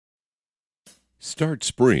Start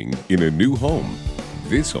spring in a new home.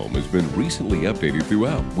 This home has been recently updated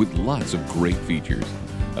throughout with lots of great features.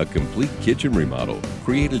 A complete kitchen remodel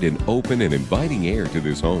created an open and inviting air to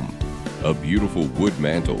this home. A beautiful wood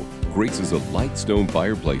mantle graces a light stone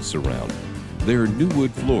fireplace surround. There are new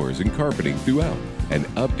wood floors and carpeting throughout. An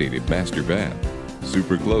updated master bath.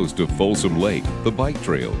 Super close to Folsom Lake, the bike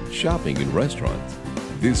trail, shopping and restaurants.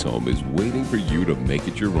 This home is waiting for you to make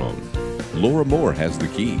it your own. Laura Moore has the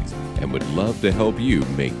keys and would love to help you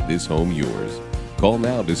make this home yours. Call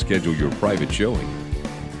now to schedule your private showing.